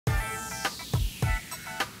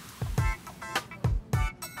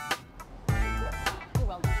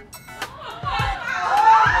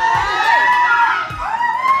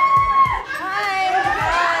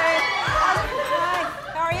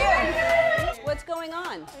going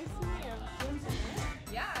on?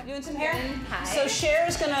 Yeah. Doing some hair? Hi. So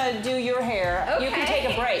Cher's gonna do your hair. Okay. You can take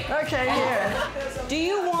a break. Okay, here. Do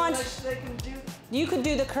you want, you could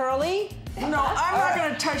do the curly? No, I'm not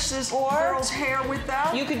going to touch this girl's hair with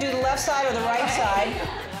that. You could do the left side or the right side.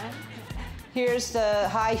 Here's the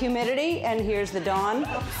high humidity, and here's the dawn.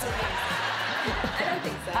 I don't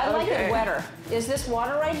think so. I like it wetter. Is this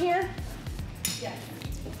water right here? Yes.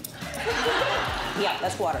 Yeah,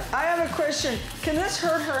 that's water. I have a question. Can this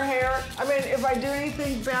hurt her hair? I mean, if I do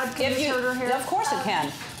anything bad, can this hurt her hair? Of course it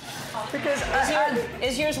can. Because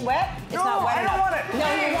Is yours wet? It's No, not wet I don't enough. want it. No,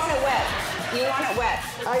 you want it wet. You want it wet.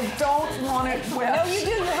 I don't want it wet. No, you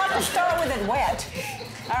do. You have to start with it wet.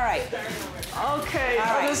 All right. Okay. All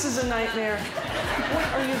right. Oh, this is a nightmare. What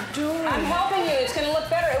are you doing? I'm helping you. It's going to look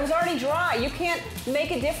better. It was already dry. You can't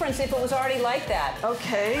make a difference if it was already like that.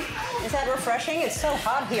 Okay. Is that refreshing? It's so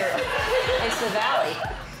hot here. It's the valley.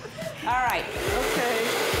 All right. Okay.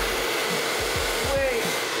 Wait.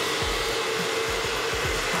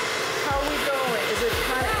 How are we going? Is it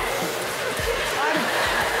kind of...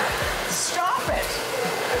 Stop it!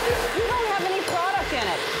 You don't have any product in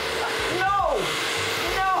it. No!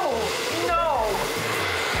 No! No!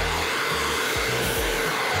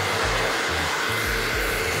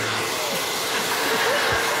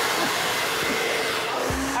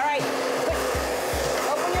 All right.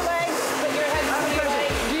 Open your legs. Put your head between your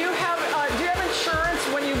legs. Do you have insurance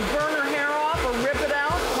when you burn her hair off or rip it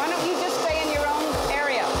out? Why don't you just stay in your own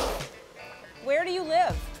area? Where do you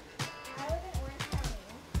live?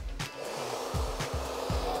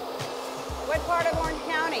 What part of Orange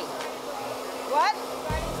County? What?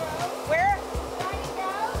 Where?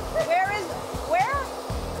 Where?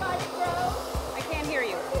 I can't hear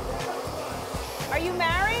you. Are you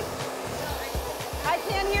married? I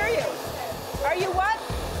can't hear you. Are you what?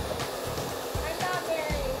 I'm not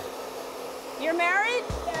married. You're married?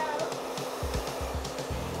 No.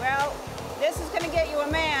 Well, this is going to get you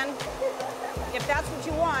a man, if that's what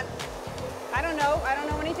you want. I don't know. I don't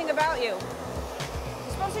know anything about you.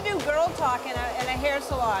 You're supposed to do girl talk in a hair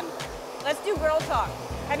salon. Let's do girl talk.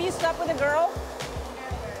 Have you slept with a girl?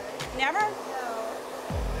 Never. Never? No.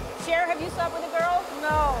 Cher, have you slept with a girl?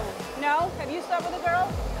 No. No? Have you slept with a girl?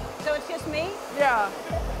 So it's just me? Yeah.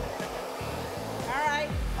 All right.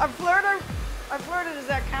 I flirted. Does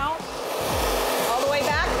that count? All the way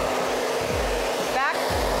back? Back?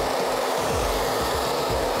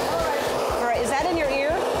 All right. Is that in your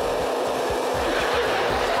ear?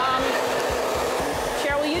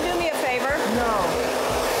 Cher, will you do me a favor? No.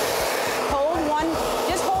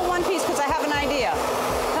 Just hold one piece because I have an idea.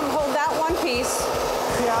 Come hold that one piece.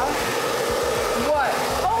 Yeah? What?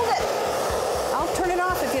 Hold it. I'll turn it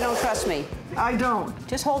off if you don't trust me. I don't.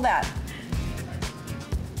 Just hold that.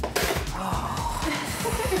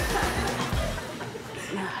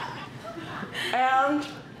 And?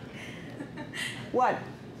 What?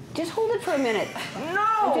 Just hold it for a minute. No!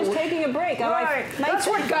 I'm just taking a break. Right. That's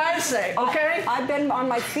what guys say, okay? I've been on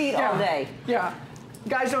my feet all day. Yeah.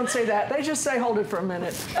 Guys don't say that. They just say hold it for a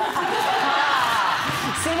minute. See,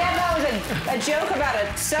 that was a joke about a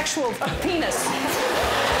sexual penis.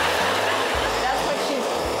 That's what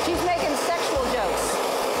she's making sexual jokes.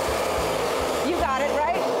 You got it,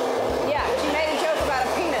 right? Yeah, she made a joke about a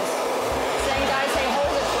penis. Saying guys say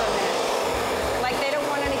hold it for a minute. Like they don't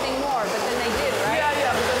want anything more, but then they do, right? Yeah,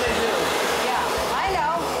 but then they do. Yeah, I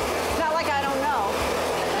know. It's not like I don't know.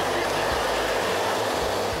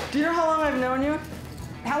 Do you know how long I've known you?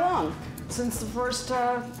 How long? Since your first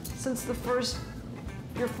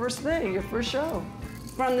thing, your first show.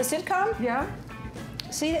 From the sitcom? Yeah?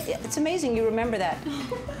 See, it's amazing you remember that.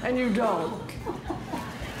 And you don't.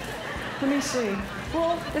 Let me see.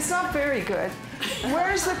 Well, it's not very good.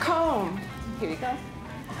 Where's the comb? Here you go.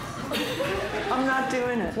 I'm not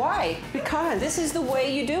doing it. Why? Because This is the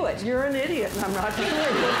way you do it. you're an idiot and I'm not doing it.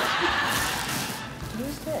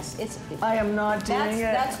 Who's this? I am not doing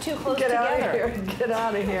it. That's too close Get together. out of here. Get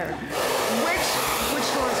out of here.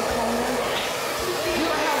 Which door is it comb in?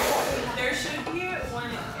 There should be one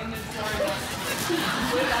in the drawer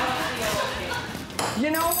without the yellow tape. You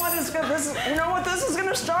know what is good? You know what this is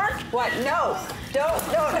gonna start? What? No. Don't.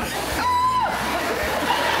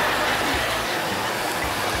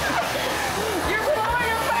 You're blowing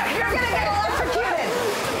your back. You're gonna get electrocuted.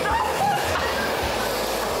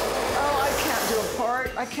 Oh,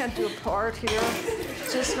 I can't do a part here.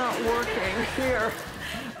 It's just not working here.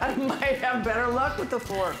 I might have better luck with the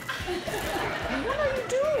fork. What are you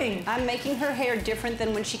doing? I'm making her hair different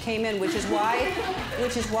than when she came in, which is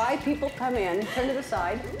why people come in. Turn to the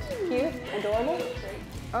side. Cute, adorable.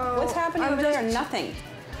 Oh, What's happening I'm over there? just- Nothing.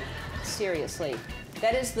 Seriously,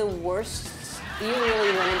 that is the worst You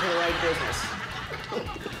really went into the right business.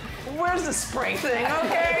 Where's the spray thing?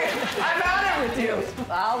 Okay, I'm out it with you.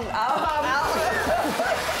 I'll.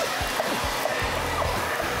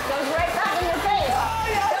 Goes right back in your face. Oh,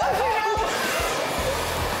 yeah,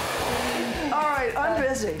 all right, I'm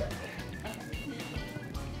busy.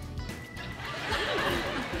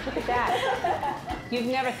 Look at that. You've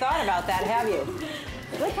never thought about that, have you?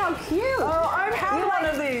 Look how cute. Oh, I've had one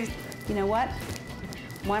of these. You know what?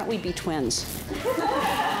 Why don't we be twins?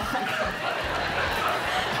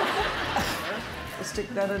 Stick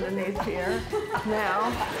that underneath here.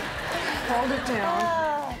 Now, hold it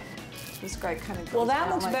down. This guy kind of goes Well, that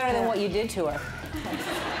down looks like better than that. what you did to her.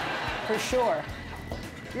 For sure.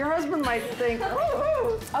 Your husband might think,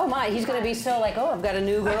 oh, Oh my, he's gonna be so like, oh, I've got a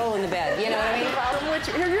new girl in the bed. You know what I mean?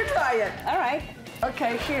 Here, you try it. All right.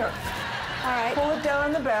 Okay, here. All right. Pull it down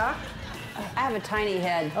in the back. I have a tiny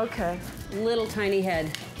head. Okay. Little tiny head.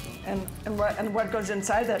 And what goes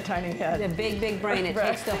inside that tiny head? The big brain. It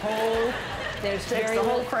Right. takes the whole. There's Takes very the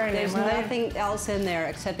whole little- cranium, There's right? nothing else in there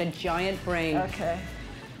except a giant brain. Okay.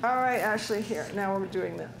 All right, Ashley, here. Now we're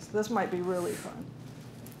doing this. This might be really fun.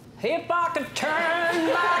 If I could turn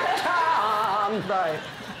back time, Right.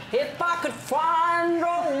 if I could find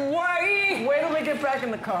a way, Wait till we get back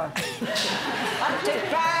in the car. I'd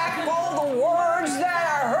take back all the words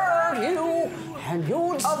that I heard you, and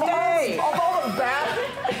you'd stay.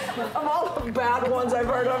 Of all the bad ones I've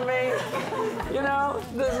heard of me, you know,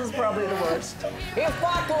 this is probably the worst. If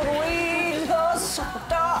I could read the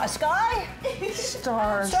sky,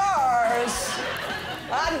 Stars. stars,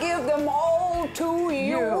 I'd give them all to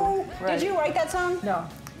you. Right. Did you write that song? No.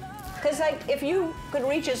 Because like, if you could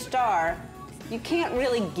reach a star, you can't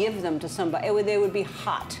really give them to somebody. They would be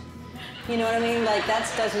hot. You know what I mean? Like,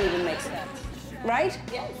 that doesn't even make sense. Right?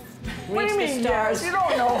 Yes. What do you Reach the mean, stars. yes? You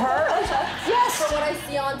don't know her. Yes. From what I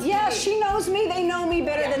see on TV. Yes, she knows me. They know me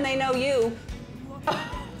better than they know you.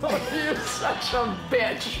 You're such a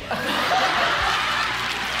bitch.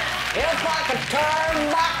 If I could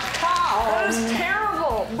turn back That was time.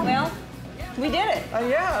 terrible. Well, we did it.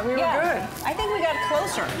 Yeah, we were Yeah. I think we got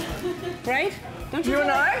closer. Right? Don't you You feel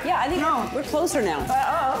and like- I? Yeah, I think we're closer now.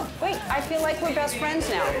 good. Wait, I feel like we're best friends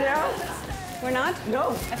now. Yeah? We're not? No.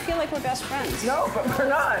 I feel like we're best friends. No, but we're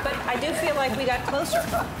not. But I do feel like we got closer.